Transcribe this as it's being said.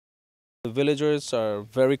The villagers are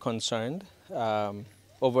very concerned.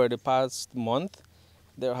 Over the past month,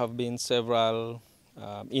 there have been several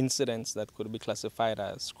incidents that could be classified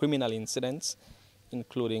as criminal incidents,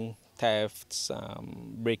 including thefts,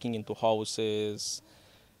 breaking into houses,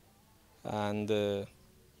 and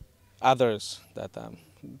others that are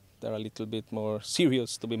a little bit more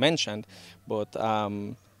serious to be mentioned. But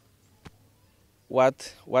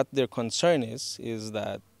what their concern is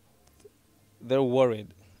that they're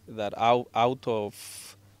worried that out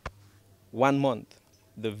of 1 month,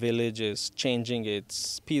 the village is changing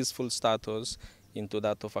its peaceful status into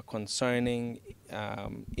that of a concerning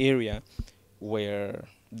area where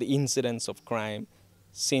the incidence of crime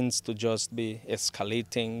seems to just be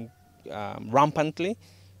escalating rampantly,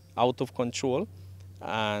 out of control,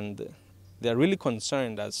 and they're really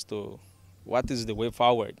concerned as to what is the way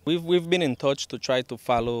forward. We've been in touch to try to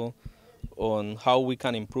follow on how we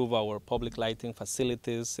can improve our public lighting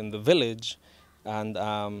facilities in the village, and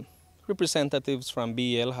representatives from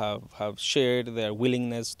BEL have shared their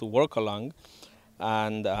willingness to work along,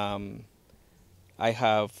 and I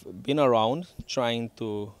have been around trying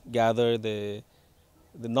to gather the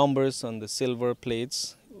numbers on the silver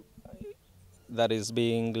plates that is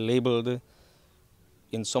being labeled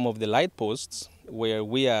in some of the light posts, where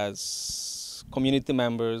we as community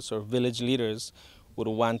members or village leaders would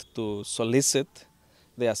want to solicit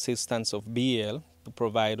the assistance of BEL to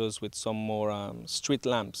provide us with some more street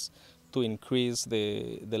lamps to increase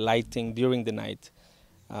the lighting during the night.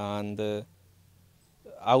 And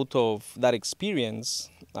out of that experience,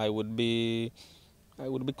 I would be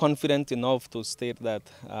confident enough to state that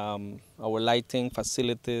our lighting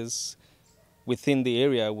facilities within the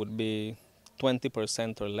area would be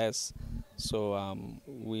 20% or less. So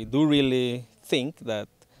we do really think that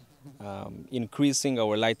increasing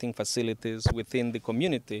our lighting facilities within the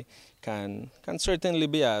community can certainly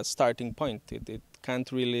be a starting point. It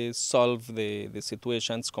can't really solve the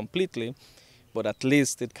situations completely, but at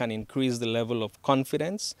least it can increase the level of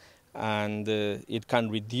confidence, and it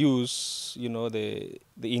can reduce, the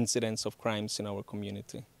incidence of crimes in our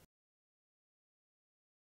community.